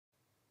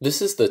This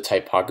is the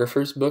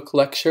Typographer's Book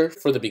lecture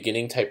for the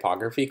beginning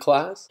typography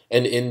class,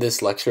 and in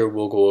this lecture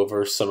we'll go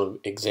over some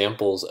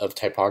examples of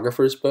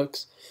typographer's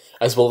books,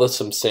 as well as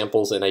some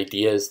samples and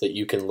ideas that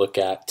you can look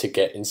at to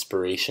get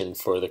inspiration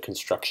for the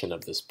construction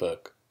of this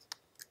book.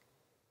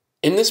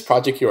 In this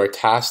project you are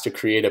tasked to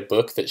create a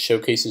book that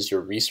showcases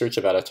your research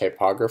about a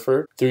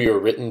typographer through your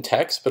written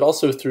text, but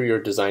also through your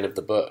design of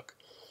the book.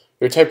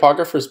 Your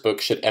typographer's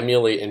book should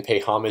emulate and pay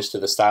homage to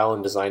the style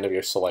and design of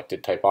your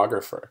selected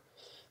typographer.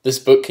 This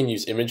book can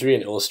use imagery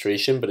and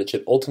illustration, but it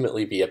should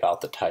ultimately be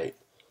about the type.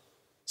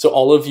 So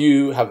all of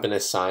you have been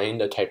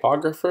assigned a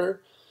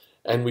typographer,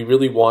 and we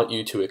really want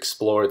you to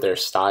explore their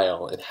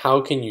style and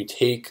how can you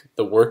take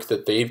the work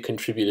that they've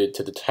contributed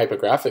to the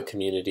typographic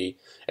community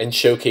and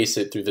showcase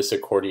it through this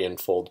accordion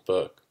fold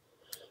book.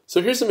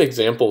 So here's some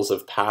examples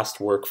of past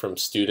work from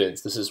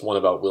students. This is one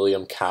about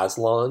William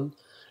Caslon,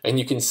 and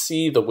you can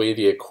see the way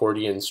the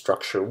accordion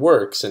structure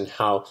works and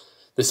how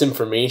this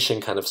information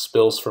kind of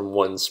spills from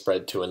one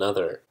spread to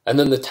another. And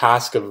then the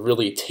task of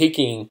really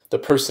taking the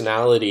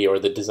personality or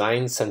the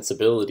design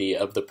sensibility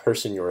of the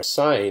person you're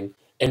assigned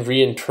and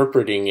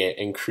reinterpreting it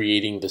and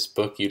creating this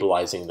book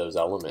utilizing those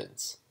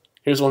elements.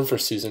 Here's one for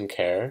Susan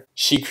Kerr.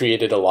 She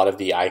created a lot of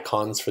the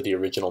icons for the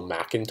original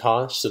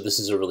Macintosh, so this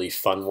is a really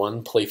fun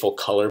one. Playful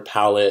color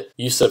palette,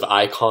 use of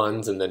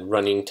icons and then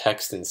running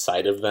text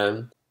inside of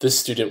them. This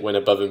student went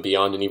above and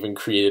beyond and even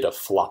created a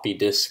floppy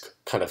disk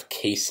kind of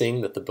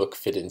casing that the book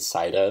fit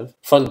inside of.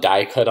 Fun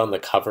die cut on the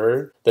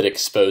cover that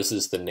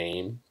exposes the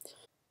name.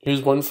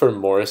 Here's one for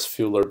Morris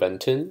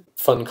Fuller-Benton.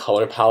 Fun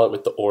color palette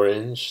with the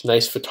orange.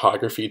 Nice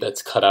photography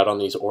that's cut out on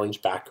these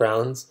orange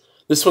backgrounds.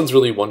 This one's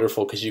really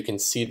wonderful because you can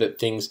see that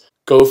things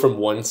go from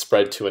one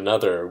spread to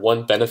another.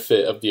 One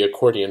benefit of the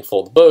accordion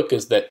fold book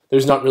is that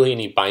there's not really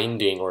any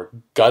binding or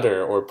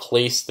gutter or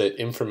place that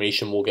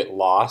information will get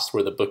lost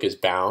where the book is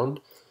bound.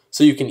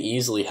 So you can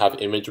easily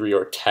have imagery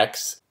or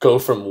text go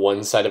from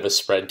one side of a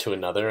spread to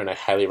another, and I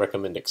highly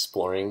recommend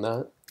exploring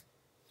that.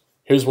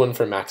 Here's one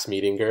for Max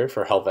Miedinger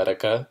for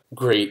Helvetica.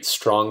 Great,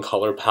 strong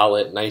color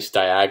palette, nice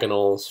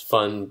diagonals,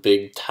 fun,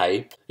 big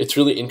type. It's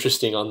really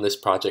interesting on this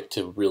project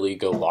to really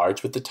go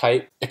large with the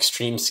type.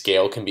 Extreme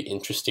scale can be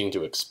interesting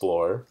to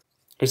explore.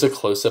 Here's a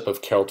close-up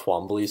of Carol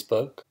Twombly's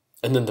book.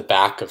 And then the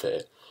back of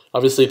it.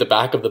 Obviously, the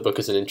back of the book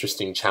is an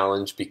interesting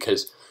challenge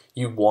because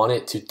you want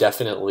it to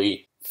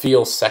definitely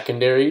feel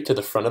secondary to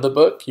the front of the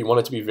book. You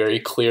want it to be very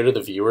clear to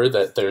the viewer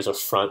that there's a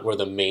front where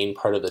the main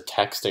part of the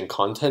text and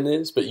content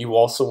is, but you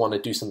also want to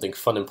do something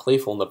fun and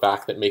playful in the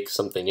back that makes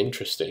something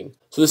interesting.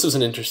 So this is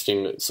an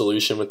interesting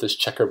solution with this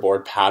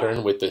checkerboard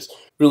pattern with this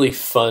really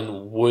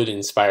fun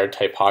wood-inspired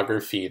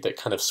typography that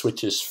kind of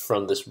switches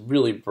from this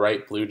really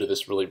bright blue to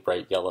this really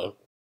bright yellow.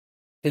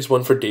 Here's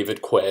one for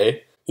David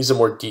Quay. He's a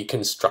more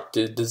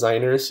deconstructed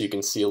designer, so you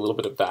can see a little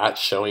bit of that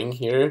showing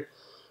here.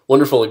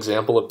 Wonderful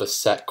example of the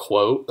set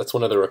quote. That's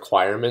one of the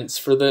requirements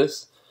for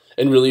this.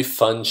 And really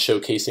fun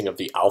showcasing of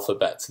the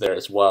alphabets there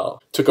as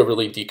well. Took a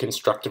really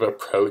deconstructive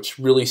approach,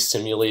 really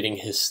simulating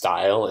his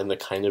style and the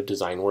kind of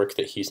design work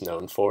that he's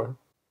known for.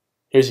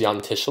 Here's Jan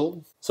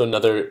Tischel. So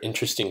another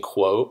interesting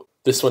quote.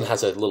 This one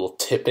has a little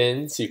tip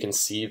in, so you can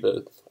see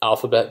the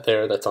alphabet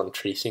there that's on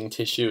tracing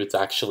tissue. It's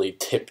actually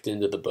tipped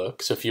into the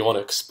book. So if you want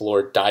to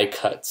explore die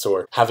cuts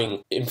or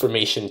having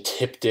information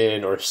tipped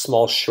in or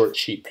small short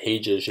sheet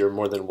pages, you're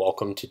more than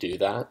welcome to do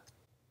that.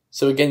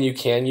 So again, you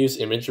can use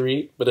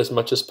imagery, but as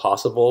much as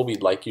possible,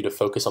 we'd like you to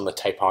focus on the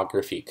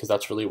typography because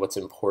that's really what's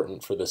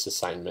important for this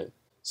assignment.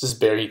 This is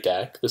Barry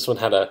Deck. This one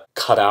had a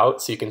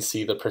cutout, so you can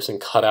see the person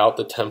cut out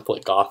the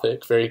template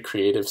Gothic. Very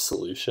creative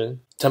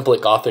solution.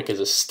 Template Gothic is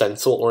a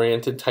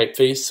stencil-oriented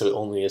typeface, so it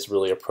only is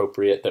really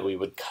appropriate that we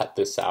would cut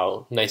this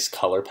out. Nice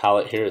color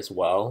palette here as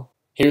well.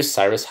 Here's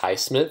Cyrus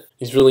Highsmith.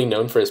 He's really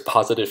known for his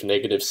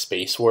positive-negative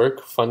space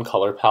work. Fun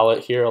color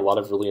palette here, a lot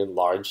of really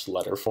enlarged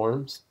letter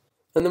forms.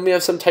 And then we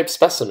have some type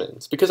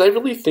specimens, because I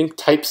really think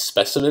type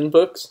specimen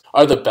books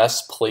are the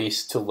best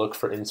place to look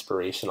for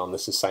inspiration on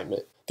this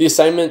assignment. The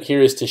assignment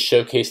here is to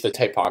showcase the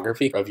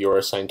typography of your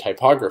assigned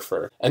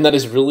typographer, and that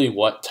is really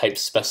what type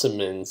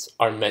specimens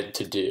are meant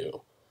to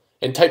do.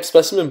 And type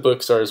specimen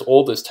books are as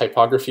old as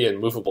typography and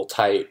movable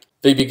type.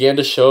 They began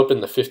to show up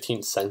in the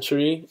 15th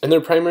century, and their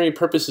primary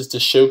purpose is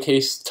to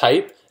showcase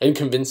type and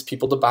convince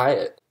people to buy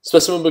it.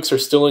 Specimen books are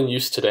still in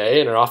use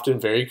today and are often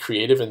very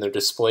creative in their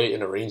display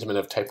and arrangement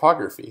of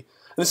typography.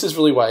 And this is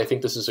really why I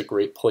think this is a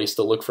great place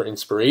to look for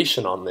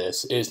inspiration on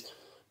this, is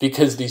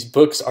because these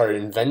books are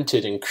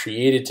invented and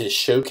created to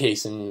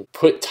showcase and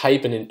put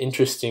type in an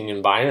interesting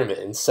environment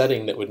and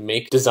setting that would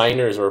make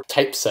designers or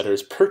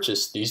typesetters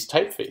purchase these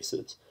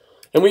typefaces.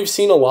 And we've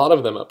seen a lot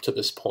of them up to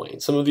this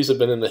point. Some of these have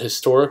been in the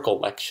historical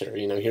lecture.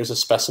 You know, here's a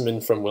specimen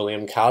from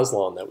William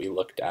Caslon that we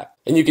looked at.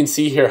 And you can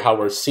see here how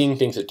we're seeing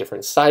things at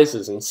different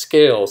sizes and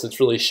scales. It's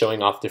really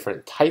showing off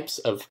different types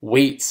of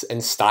weights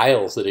and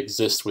styles that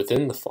exist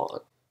within the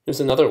font. Here's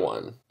another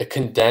one, a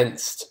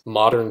condensed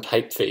modern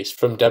typeface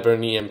from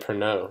Deberny and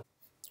Pernod.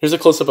 Here's a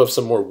close-up of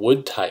some more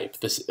wood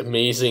type, this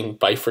amazing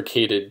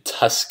bifurcated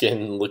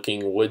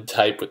Tuscan-looking wood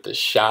type with the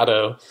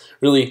shadow,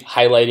 really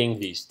highlighting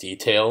these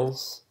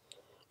details.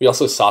 We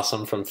also saw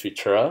some from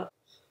Futura.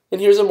 And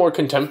here's a more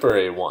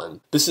contemporary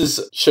one. This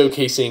is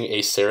showcasing a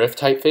serif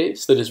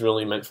typeface that is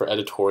really meant for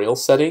editorial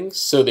settings.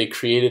 So they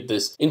created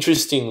this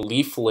interesting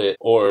leaflet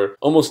or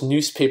almost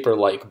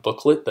newspaper-like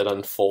booklet that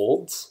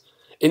unfolds.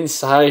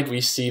 Inside,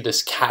 we see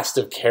this cast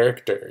of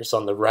characters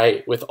on the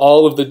right with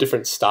all of the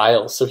different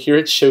styles. So here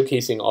it's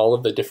showcasing all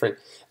of the different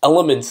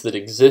elements that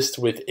exist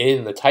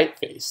within the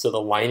typeface. So the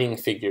lining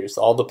figures,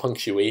 all the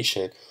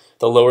punctuation,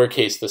 the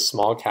lowercase, the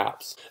small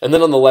caps. And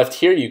then on the left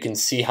here, you can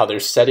see how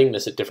they're setting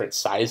this at different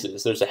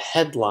sizes. There's a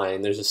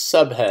headline, there's a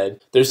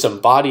subhead, there's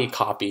some body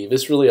copy.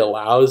 This really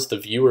allows the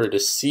viewer to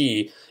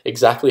see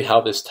exactly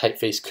how this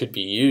typeface could be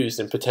used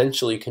and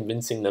potentially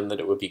convincing them that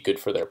it would be good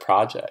for their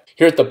project.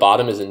 Here at the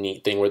bottom is a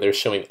neat thing where they're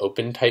showing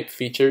open type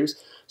features.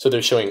 So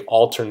they're showing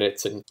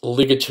alternates and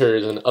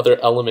ligatures and other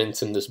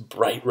elements in this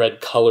bright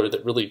red color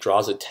that really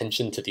draws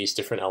attention to these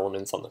different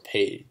elements on the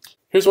page.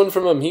 Here's one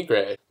from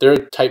Amigre. They're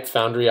a type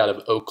foundry out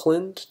of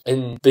Oakland,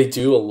 and they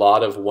do a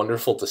lot of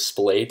wonderful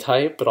display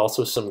type, but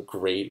also some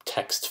great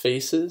text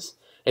faces.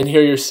 And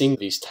here you're seeing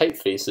these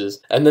typefaces,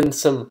 and then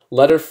some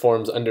letter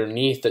forms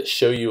underneath that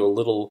show you a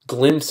little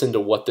glimpse into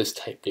what this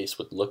typeface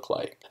would look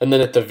like. And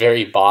then at the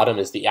very bottom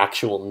is the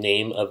actual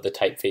name of the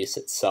typeface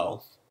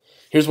itself.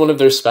 Here's one of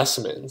their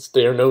specimens.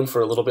 They are known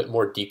for a little bit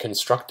more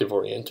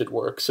deconstructive-oriented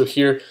work. So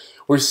here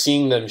we're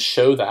seeing them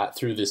show that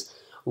through this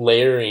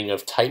layering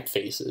of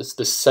typefaces,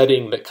 this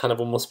setting that kind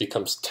of almost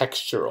becomes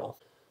textural.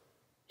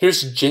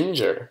 Here's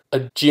Ginger,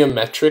 a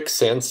geometric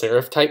sans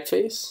serif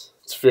typeface.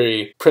 It's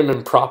very prim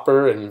and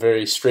proper and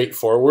very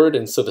straightforward,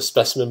 and so the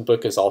specimen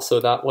book is also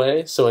that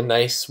way. So a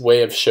nice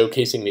way of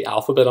showcasing the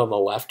alphabet on the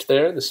left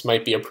there. This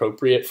might be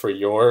appropriate for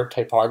your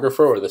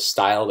typographer or the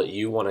style that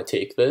you want to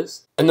take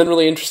this. And then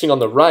really interesting on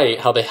the right,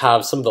 how they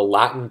have some of the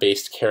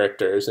Latin-based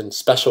characters and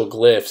special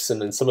glyphs,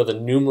 and then some of the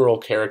numeral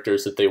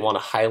characters that they want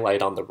to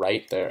highlight on the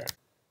right there.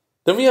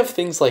 Then we have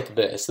things like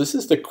this. This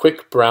is the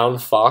quick brown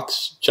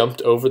fox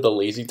jumped over the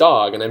lazy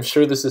dog, and I'm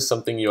sure this is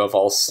something you have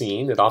all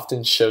seen. It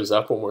often shows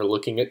up when we're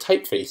looking at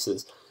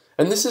typefaces.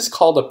 And this is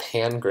called a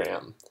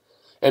pangram.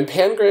 And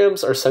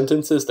pangrams are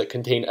sentences that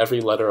contain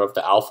every letter of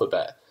the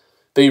alphabet.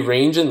 They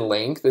range in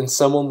length, and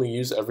some only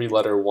use every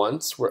letter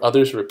once, where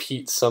others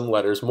repeat some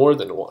letters more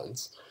than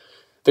once.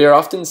 They are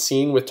often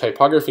seen with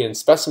typography and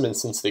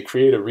specimens since they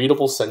create a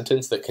readable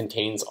sentence that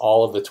contains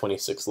all of the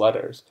 26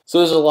 letters. So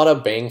there's a lot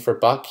of bang for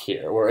buck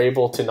here. We're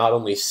able to not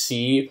only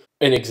see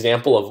an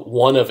example of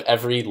one of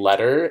every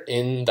letter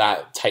in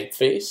that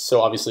typeface,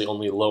 so obviously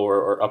only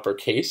lower or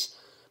uppercase,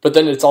 but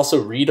then it's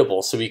also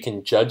readable, so we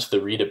can judge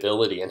the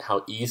readability and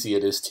how easy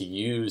it is to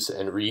use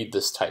and read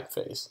this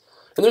typeface.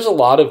 And there's a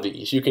lot of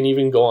these. You can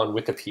even go on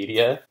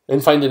Wikipedia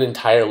and find an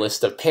entire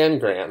list of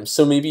pangrams.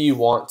 So maybe you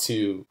want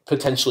to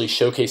potentially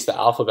showcase the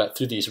alphabet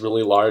through these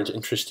really large,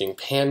 interesting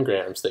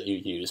pangrams that you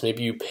use.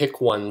 Maybe you pick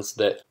ones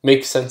that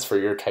make sense for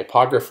your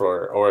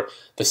typographer or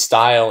the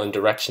style and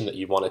direction that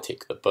you want to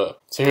take the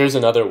book. So here's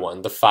another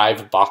one, the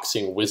 5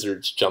 boxing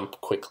wizards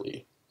jump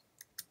quickly.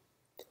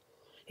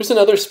 Here's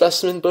another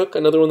specimen book,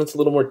 another one that's a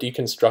little more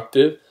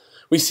deconstructive.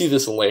 We see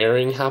this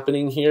layering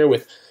happening here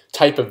with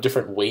type of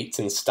different weights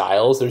and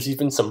styles. There's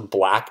even some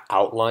black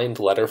outlined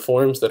letter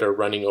forms that are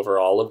running over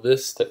all of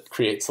this that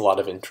creates a lot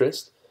of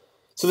interest.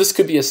 So this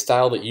could be a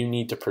style that you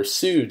need to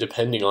pursue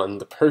depending on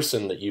the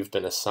person that you've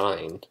been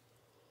assigned.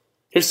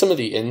 Here's some of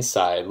the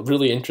inside,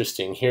 really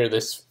interesting. Here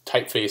this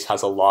typeface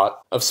has a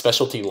lot of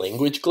specialty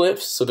language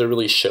glyphs, so they're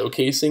really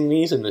showcasing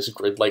these in this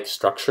grid-like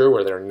structure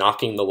where they're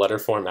knocking the letter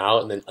form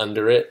out, and then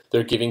under it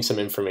they're giving some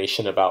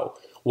information about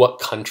what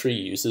country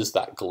uses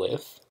that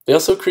glyph. They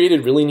also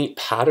created really neat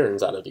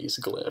patterns out of these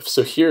glyphs.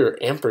 So here are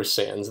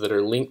ampersands that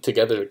are linked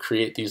together to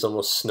create these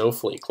almost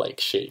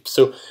snowflake-like shapes.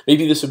 So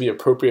maybe this would be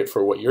appropriate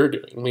for what you're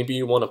doing. Maybe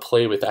you want to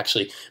play with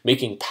actually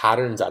making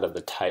patterns out of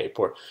the type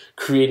or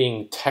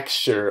creating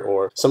texture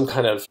or some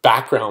kind of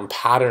background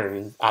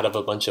pattern out of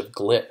a bunch of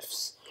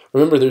glyphs.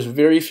 Remember, there's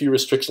very few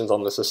restrictions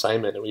on this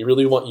assignment, and we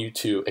really want you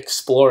to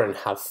explore and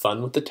have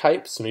fun with the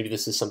types. So maybe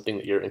this is something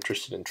that you're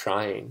interested in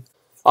trying.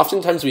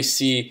 Oftentimes we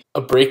see a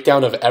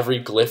breakdown of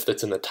every glyph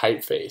that's in the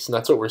typeface, and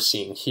that's what we're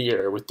seeing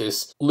here with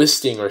this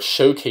listing or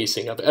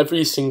showcasing of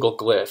every single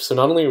glyph. So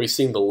not only are we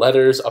seeing the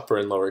letters, upper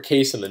and lower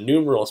case, and the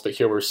numerals, but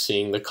here we're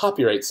seeing the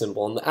copyright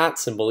symbol and the @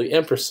 symbol, the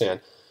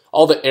ampersand,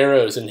 all the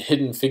arrows and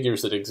hidden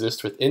figures that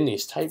exist within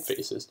these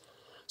typefaces.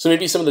 So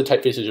maybe some of the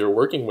typefaces you're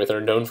working with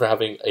are known for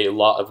having a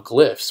lot of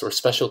glyphs or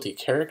specialty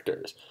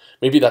characters.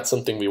 Maybe that's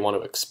something we want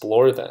to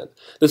explore then.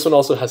 This one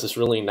also has this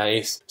really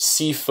nice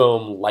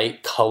seafoam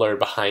light color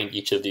behind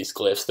each of these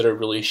glyphs that are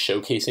really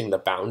showcasing the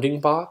bounding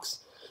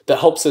box. That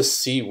helps us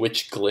see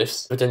which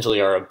glyphs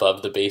potentially are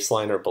above the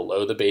baseline or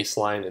below the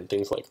baseline and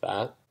things like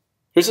that.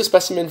 Here's a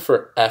specimen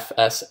for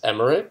F.S.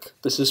 Emmerich.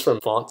 This is from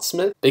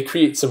Fontsmith. They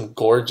create some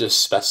gorgeous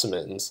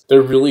specimens.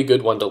 They're a really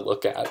good one to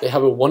look at. They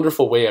have a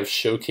wonderful way of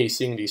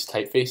showcasing these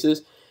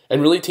typefaces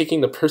and really taking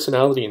the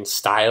personality and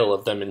style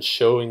of them and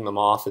showing them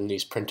off in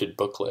these printed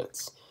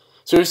booklets.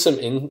 So here's some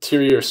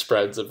interior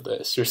spreads of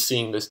this. You're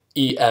seeing this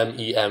EM,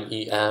 EM,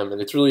 EM,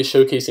 and it's really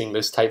showcasing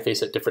this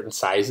typeface at different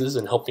sizes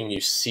and helping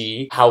you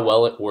see how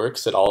well it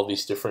works at all of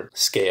these different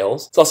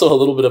scales. It's also a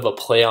little bit of a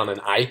play on an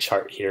eye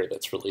chart here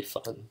that's really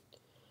fun.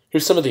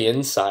 Here's some of the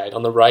inside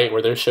on the right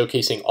where they're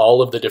showcasing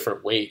all of the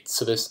different weights.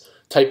 So this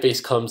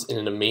typeface comes in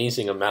an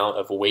amazing amount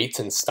of weights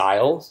and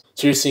styles.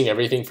 So you're seeing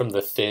everything from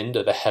the thin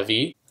to the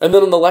heavy. And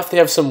then on the left, they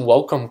have some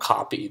welcome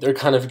copy. They're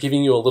kind of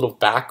giving you a little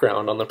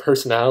background on the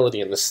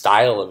personality and the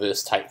style of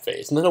this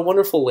typeface. And then a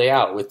wonderful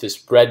layout with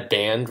this red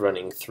band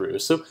running through.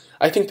 So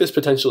I think this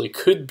potentially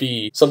could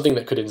be something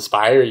that could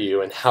inspire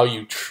you in how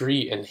you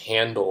treat and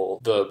handle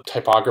the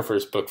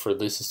typographer's book for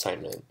this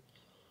assignment.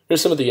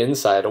 Here's some of the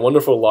inside, a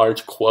wonderful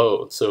large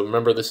quote. So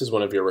remember, this is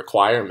one of your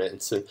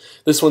requirements, and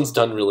this one's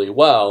done really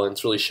well, and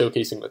it's really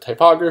showcasing the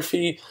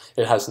typography.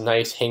 It has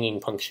nice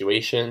hanging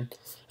punctuation,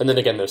 and then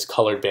again, those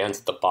colored bands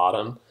at the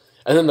bottom.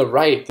 And then the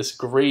right, this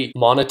great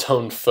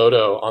monotone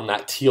photo on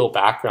that teal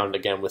background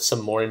again with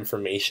some more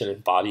information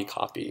and body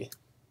copy.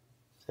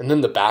 And then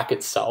the back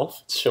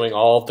itself, it's showing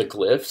all of the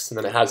glyphs, and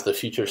then it has the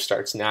future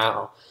starts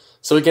now.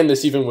 So again,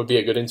 this even would be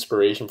a good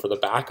inspiration for the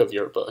back of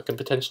your book and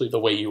potentially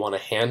the way you want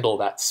to handle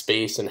that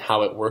space and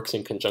how it works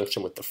in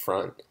conjunction with the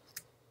front.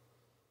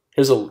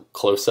 Here's a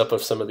close-up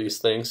of some of these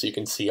things so you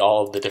can see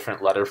all of the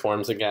different letter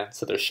forms again.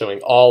 So they're showing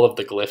all of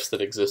the glyphs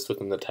that exist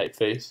within the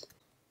typeface.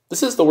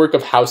 This is the work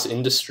of House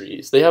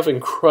Industries. They have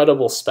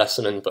incredible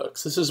specimen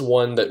books. This is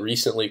one that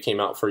recently came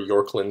out for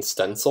Yorkland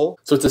Stencil.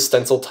 So it's a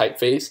stencil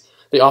typeface.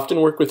 They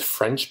often work with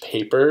French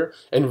paper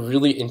and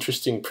really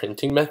interesting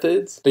printing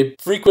methods. They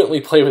frequently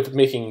play with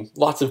making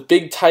lots of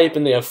big type,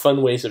 and they have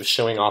fun ways of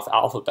showing off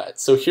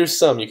alphabets. So here's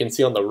some. You can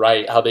see on the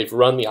right how they've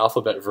run the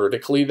alphabet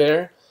vertically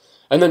there.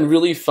 And then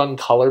really fun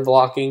color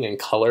blocking and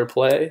color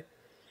play.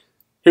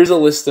 Here's a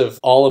list of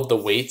all of the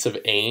weights of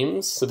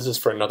Ames. So this is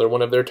for another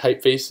one of their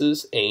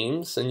typefaces,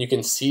 Ames. And you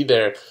can see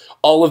there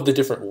all of the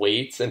different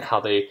weights and how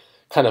they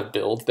kind of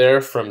build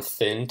there from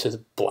thin to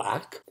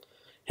black.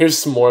 Here's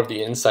some more of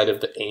the inside of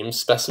the Ames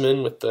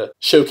specimen with the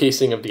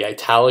showcasing of the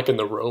italic and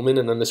the Roman,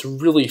 and then this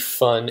really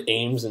fun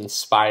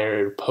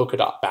Ames-inspired polka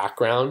dot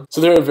background.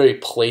 So they're a very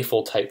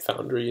playful type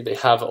foundry. They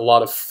have a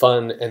lot of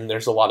fun, and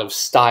there's a lot of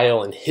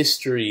style and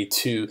history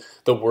to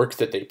the work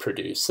that they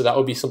produce. So that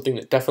would be something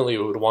that definitely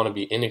would want to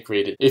be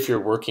integrated if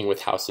you're working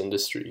with House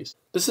Industries.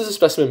 This is a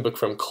specimen book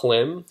from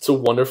Klim. It's a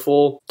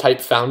wonderful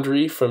type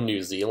foundry from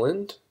New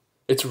Zealand.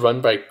 It's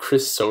run by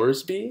Chris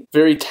Sowersby,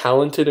 very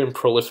talented and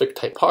prolific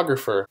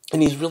typographer,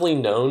 and he's really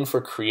known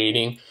for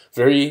creating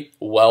very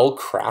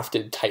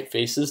well-crafted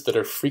typefaces that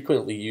are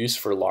frequently used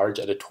for large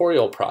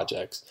editorial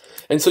projects.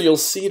 And so you'll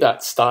see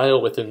that style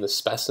within the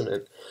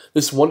specimen.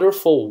 This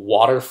wonderful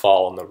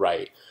waterfall on the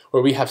right,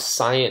 where we have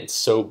science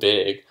so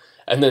big,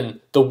 and then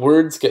the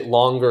words get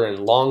longer and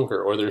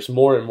longer, or there's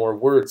more and more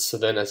words. So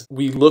then as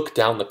we look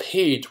down the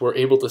page, we're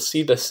able to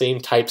see the same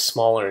type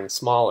smaller and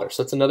smaller.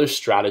 So that's another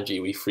strategy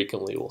we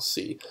frequently will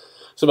see.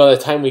 So by the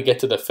time we get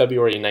to the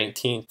February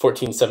 19th,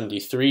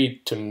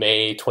 1473 to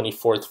May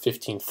 24th,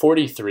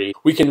 1543,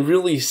 we can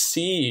really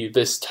see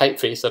this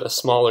typeface at a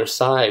smaller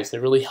size.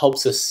 It really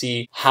helps us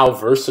see how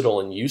versatile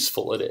and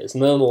useful it is.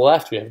 And then on the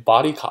left, we have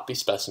body copy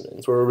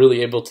specimens, where we're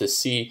really able to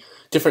see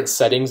different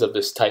settings of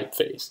this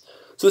typeface.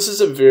 So this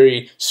is a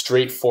very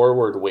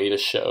straightforward way to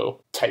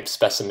show type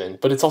specimen,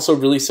 but it's also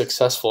really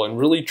successful and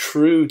really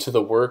true to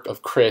the work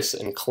of Chris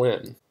and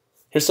Klim.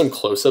 Here's some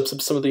close-ups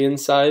of some of the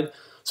inside.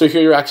 So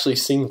here you're actually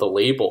seeing the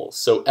labels.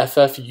 So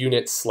FF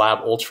Unit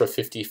Slab Ultra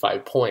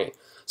 55 point.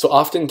 So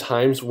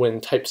oftentimes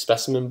when type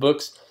specimen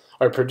books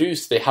are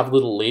produced, they have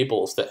little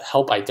labels that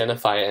help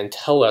identify and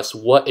tell us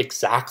what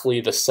exactly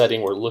the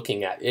setting we're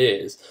looking at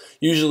is.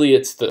 Usually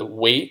it's the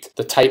weight,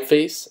 the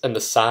typeface, and the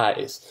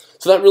size.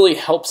 So that really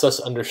helps us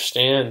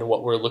understand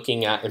what we're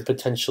looking at and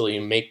potentially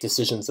make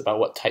decisions about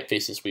what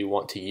typefaces we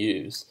want to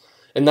use.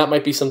 And that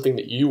might be something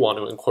that you want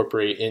to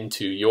incorporate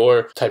into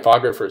your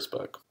typographer's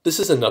book. This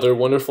is another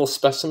wonderful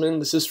specimen.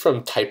 This is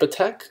from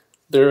Typotech.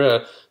 They're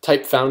a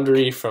type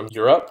foundry from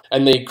Europe,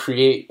 and they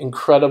create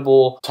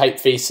incredible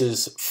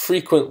typefaces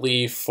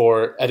frequently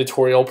for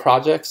editorial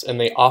projects, and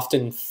they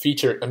often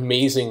feature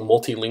amazing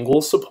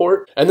multilingual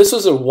support. And this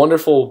was a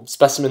wonderful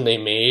specimen they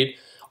made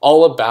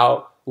all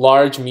about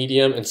large,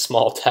 medium, and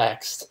small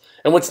text.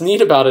 And what's neat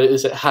about it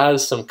is it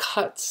has some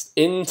cuts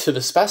into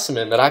the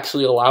specimen that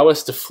actually allow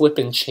us to flip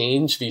and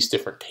change these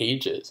different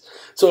pages.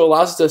 So it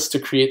allows us to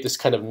create this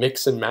kind of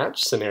mix and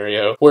match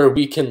scenario where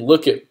we can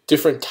look at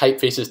different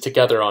typefaces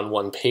together on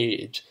one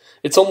page.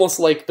 It's almost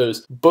like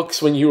those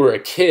books when you were a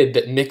kid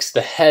that mix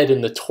the head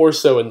and the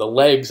torso and the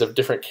legs of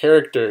different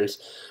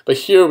characters. But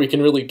here we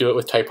can really do it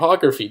with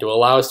typography to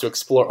allow us to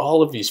explore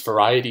all of these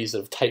varieties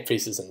of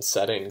typefaces and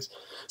settings.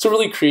 It's a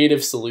really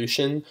creative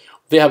solution.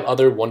 They have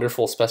other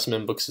wonderful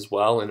specimen books as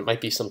well, and it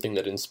might be something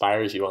that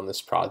inspires you on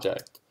this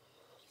project.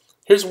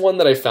 Here's one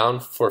that I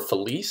found for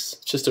Felice.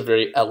 It's just a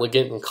very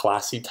elegant and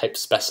classy type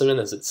specimen,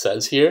 as it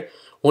says here,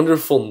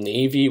 wonderful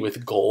navy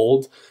with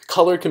gold.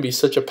 Color can be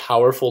such a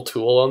powerful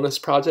tool on this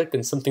project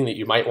and something that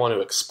you might want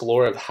to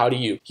explore of how do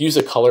you use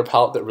a color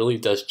palette that really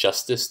does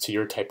justice to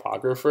your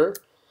typographer.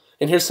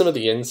 And here's some of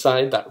the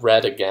inside, that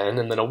red again,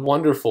 and then a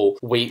wonderful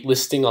weight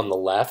listing on the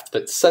left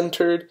that's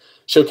centered,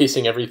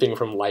 showcasing everything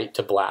from light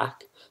to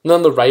black. And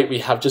on the right, we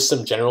have just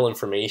some general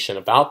information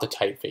about the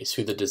typeface,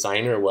 who the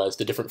designer was,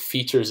 the different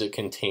features it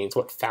contains,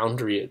 what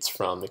foundry it's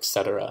from,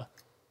 etc.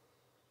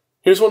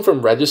 Here's one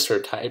from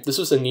Register Type. This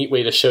was a neat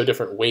way to show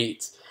different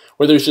weights,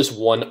 where there's just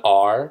one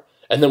R,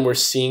 and then we're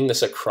seeing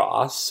this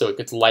across, so it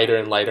gets lighter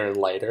and lighter and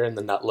lighter, and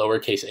then that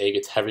lowercase a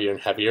gets heavier and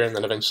heavier, and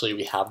then eventually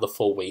we have the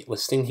full weight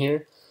listing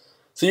here.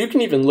 So you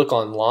can even look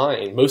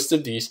online. Most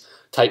of these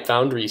type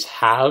foundries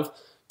have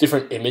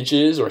different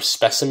images or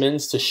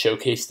specimens to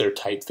showcase their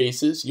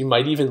typefaces. You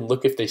might even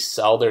look if they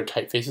sell their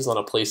typefaces on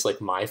a place like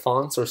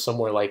MyFonts or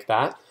somewhere like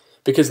that,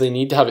 because they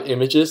need to have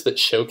images that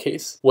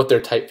showcase what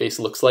their typeface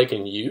looks like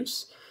in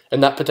use.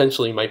 And that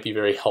potentially might be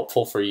very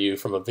helpful for you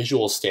from a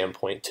visual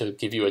standpoint to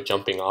give you a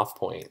jumping off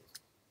point.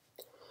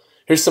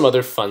 Here's some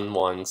other fun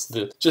ones.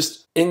 The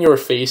just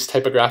in-your-face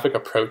typographic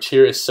approach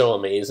here is so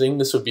amazing.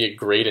 This would be a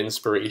great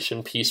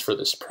inspiration piece for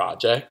this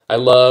project. I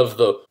love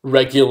the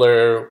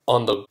regular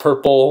on the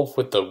purple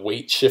with the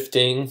weight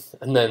shifting,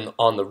 and then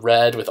on the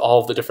red with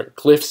all of the different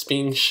glyphs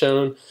being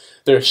shown.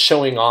 They're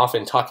showing off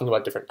and talking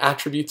about different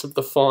attributes of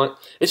the font.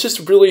 It's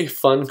just really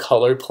fun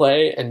color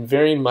play and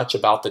very much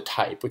about the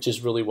type, which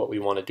is really what we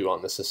want to do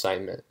on this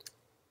assignment.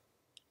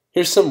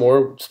 Here's some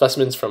more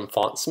specimens from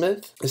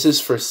Fontsmith. This is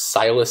for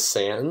Silas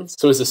Sands.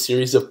 So it's a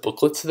series of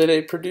booklets that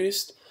they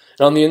produced.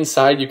 And on the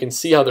inside, you can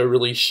see how they're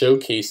really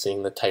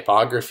showcasing the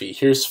typography.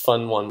 Here's a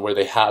fun one where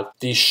they have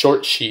these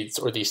short sheets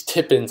or these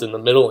tip-ins in the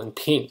middle in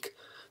pink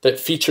that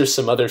feature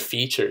some other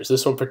features.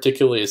 This one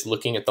particularly is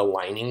looking at the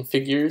lining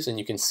figures, and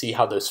you can see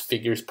how those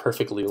figures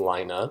perfectly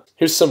line up.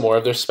 Here's some more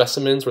of their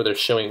specimens where they're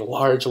showing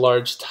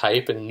large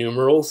type and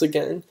numerals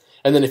again.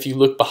 And then if you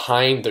look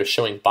behind, they're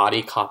showing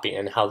body copy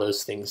and how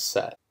those things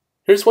set.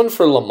 Here's one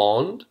for Le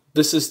Monde.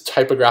 This is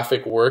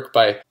typographic work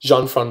by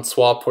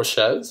Jean-Francois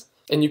Porches.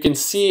 And you can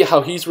see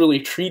how he's really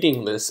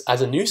treating this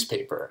as a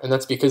newspaper. And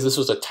that's because this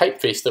was a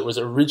typeface that was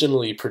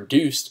originally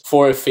produced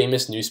for a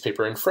famous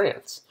newspaper in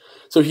France.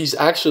 So he's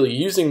actually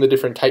using the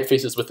different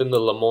typefaces within the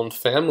Le Monde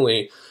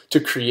family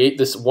to create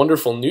this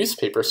wonderful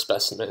newspaper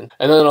specimen.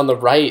 And then on the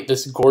right,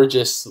 this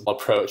gorgeous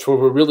approach where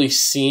we're really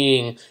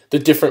seeing the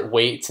different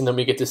weights, and then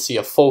we get to see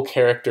a full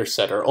character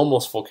set or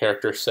almost full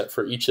character set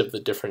for each of the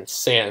different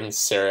sans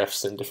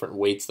serifs and different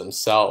weights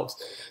themselves.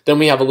 Then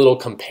we have a little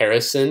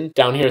comparison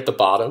down here at the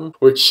bottom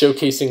where it's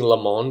showcasing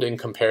Le Monde in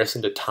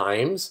comparison to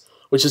Times,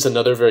 which is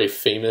another very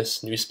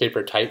famous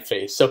newspaper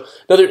typeface. So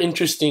another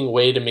interesting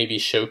way to maybe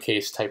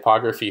showcase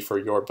typography for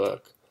your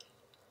book.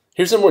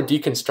 Here's a more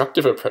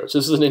deconstructive approach.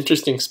 This is an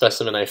interesting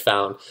specimen I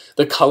found.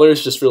 The color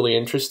is just really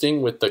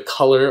interesting with the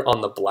color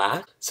on the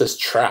black. It says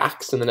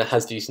tracks, and then it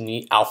has these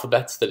neat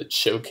alphabets that it's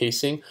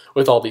showcasing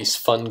with all these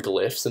fun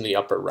glyphs in the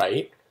upper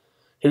right.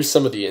 Here's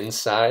some of the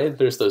inside.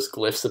 There's those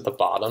glyphs at the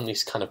bottom,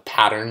 these kind of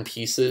pattern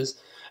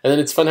pieces. And then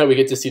it's fun how we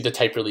get to see the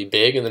type really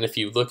big, and then if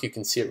you look, you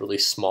can see it really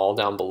small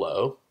down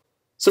below.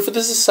 So for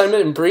this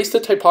assignment, embrace the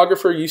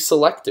typographer you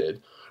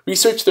selected.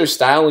 Research their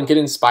style and get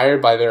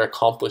inspired by their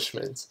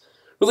accomplishments.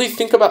 Really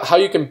think about how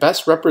you can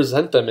best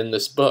represent them in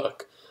this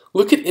book.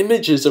 Look at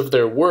images of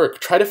their work.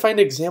 Try to find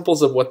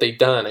examples of what they've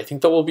done. I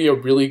think that will be a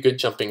really good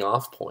jumping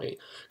off point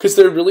because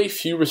there are really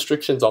few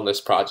restrictions on this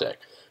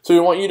project. So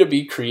we want you to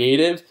be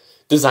creative,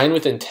 design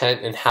with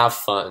intent, and have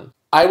fun.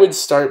 I would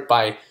start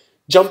by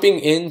jumping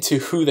into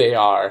who they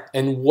are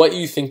and what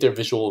you think their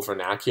visual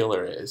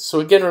vernacular is. So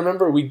again,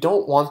 remember, we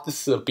don't want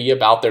this to be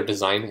about their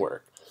design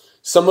work.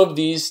 Some of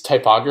these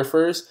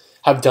typographers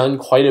have done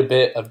quite a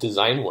bit of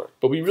design work,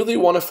 but we really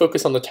want to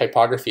focus on the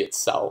typography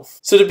itself.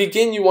 So to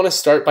begin, you want to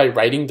start by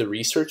writing the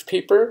research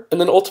paper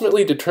and then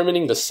ultimately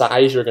determining the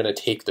size you're going to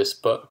take this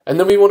book. And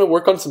then we want to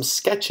work on some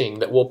sketching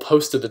that we'll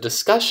post to the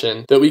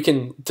discussion that we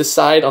can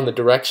decide on the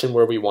direction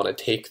where we want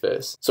to take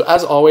this. So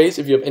as always,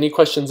 if you have any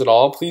questions at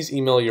all, please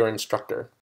email your instructor.